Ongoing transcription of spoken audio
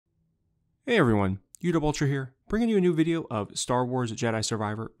Hey everyone, Udub Ultra here, bringing you a new video of Star Wars Jedi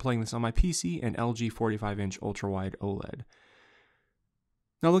Survivor, playing this on my PC and LG 45-inch ultra-wide OLED.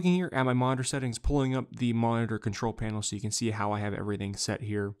 Now looking here at my monitor settings, pulling up the monitor control panel so you can see how I have everything set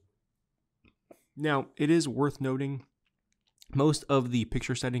here. Now, it is worth noting, most of the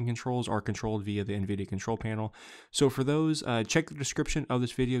picture setting controls are controlled via the NVIDIA Control Panel. So for those, check the description of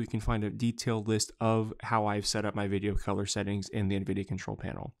this video. You can find a detailed list of how I've set up my video color settings in the NVIDIA Control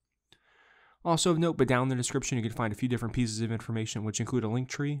Panel. Also of note, but down in the description you can find a few different pieces of information, which include a link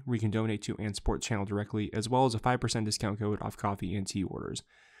tree where you can donate to and support the channel directly, as well as a 5% discount code off coffee and tea orders.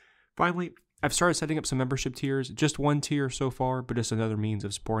 Finally, I've started setting up some membership tiers, just one tier so far, but just another means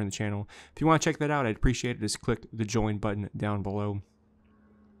of supporting the channel. If you want to check that out, I'd appreciate it. Just click the join button down below.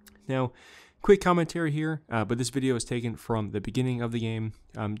 Now, quick commentary here, but this video is taken from the beginning of the game.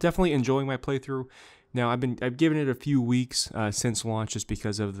 I'm definitely enjoying my playthrough. Now, I've given it a few weeks since launch, just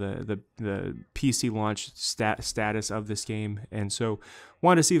because of the PC launch status of this game, and so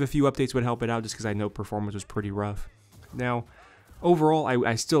wanted to see if a few updates would help it out, just because I know performance was pretty rough. Now, overall,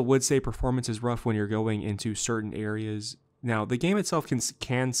 I still would say performance is rough when you're going into certain areas. Now, the game itself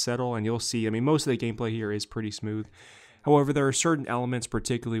can settle, and you'll see. I mean, most of the gameplay here is pretty smooth. However, there are certain elements,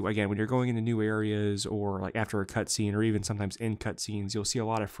 particularly, again, when you're going into new areas, or like after a cutscene, or even sometimes in cutscenes, you'll see a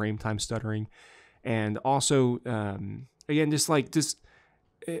lot of frame time stuttering. And also, again, just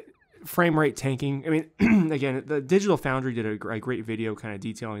frame rate tanking. I mean, again, the Digital Foundry did a great video kind of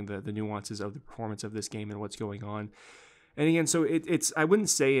detailing the nuances of the performance of this game and what's going on. And again, so it's I wouldn't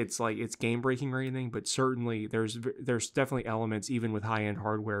say it's game breaking or anything, but certainly there's definitely elements, even with high end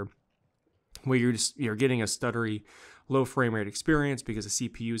hardware, where you're getting a stuttery, low frame rate experience because the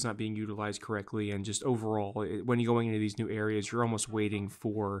CPU is not being utilized correctly, and just overall, when you're going into these new areas, you're almost waiting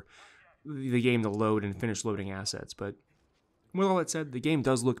for the game to load and finish loading assets. But with all that said, the game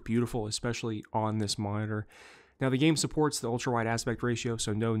does look beautiful, especially on this monitor. Now, the game supports the ultra-wide aspect ratio,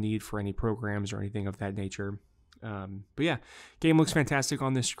 so no need for any programs or anything of that nature. But yeah, game looks fantastic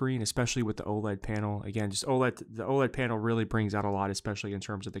on this screen, especially with the OLED panel. Again, just the OLED panel really brings out a lot, especially in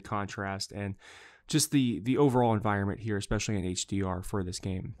terms of the contrast and just the overall environment here, especially in HDR for this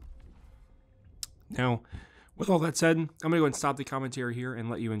game. Now, with all that said, I'm going to go ahead and stop the commentary here and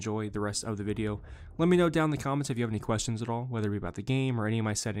let you enjoy the rest of the video. Let me know down in the comments if you have any questions at all, whether it be about the game or any of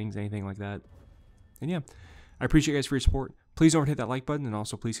my settings, anything like that. And yeah, I appreciate you guys for your support. Please don't forget to hit that like button, and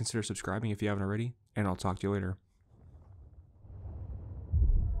also please consider subscribing if you haven't already, and I'll talk to you later.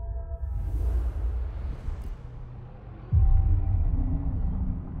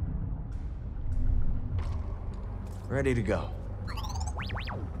 Ready to go.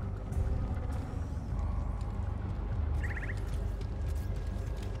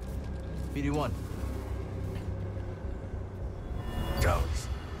 BD1. Don't.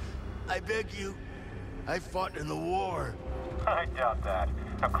 I beg you. I fought in the war. I doubt that.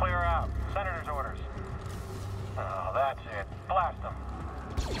 Now clear out. Senator's orders. Oh, that's it. Blast them.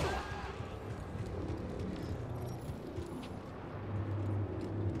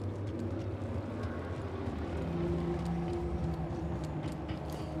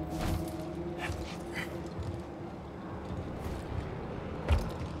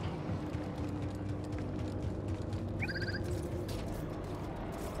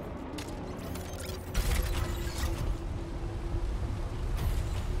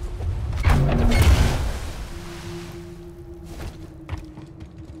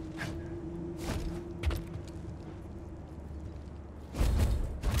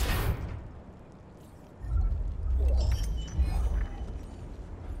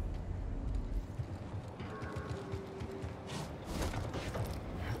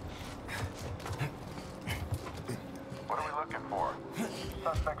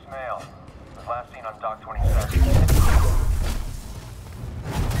 Suspect's male. Was last seen on Dock 27.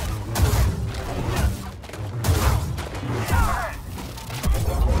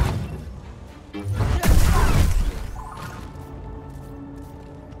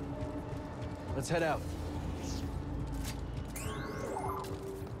 Let's head out.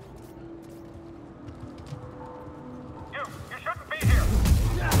 You shouldn't be here.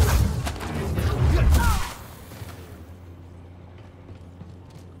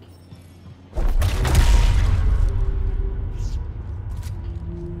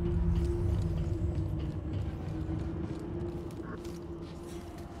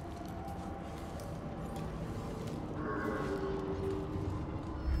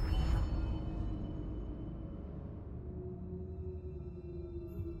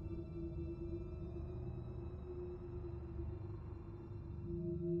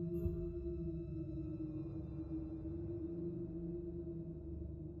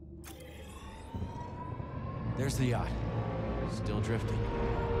 There's the yacht. Still drifting.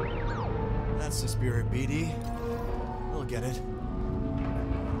 That's the spirit, BD. We'll get it. You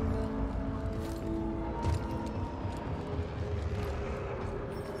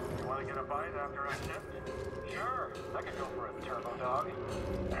want to get a bite after a shift? Sure, I could go for a turbo dog.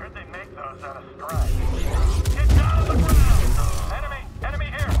 I heard they make those out of stripe. Get down on the ground! Enemy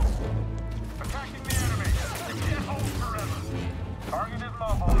here! Attacking the enemy! They can't hold forever. Target is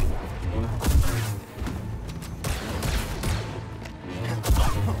mobile.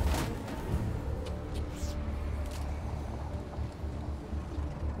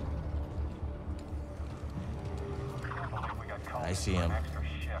 I see him. Extra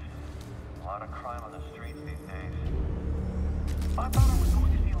shift. A lot of crime on the streets these days. I thought I was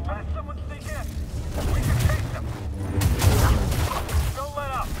going to see less. Someone sneak in. We can chase them. Don't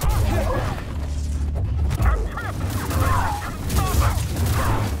let up. I'm tripped. Stop him.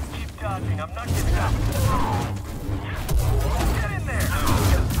 Keep dodging. I'm not giving up. Get in there.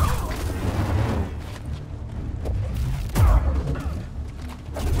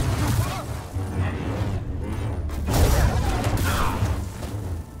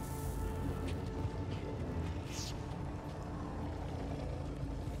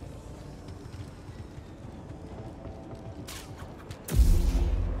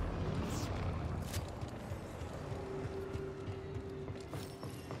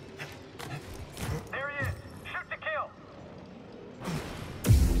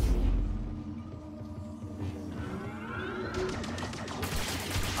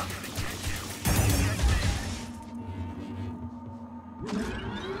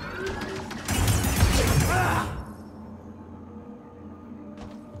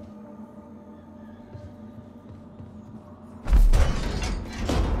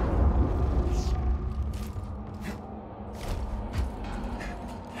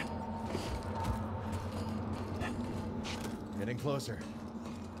 Getting closer.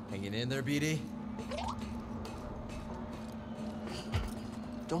 Hanging in there, BD?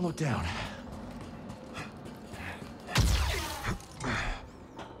 Don't look down.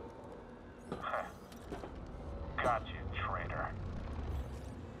 Got you, traitor.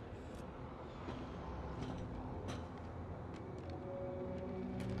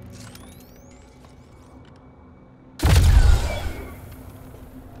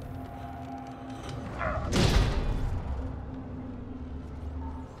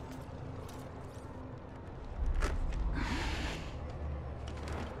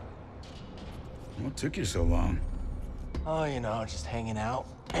 What took you so long? Oh, you know, just hanging out.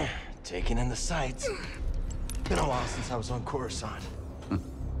 Taking in the sights. Been a while since I was on Coruscant.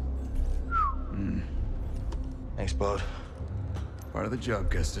 Thanks, bud. Part of the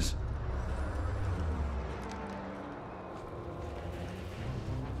job, Custis.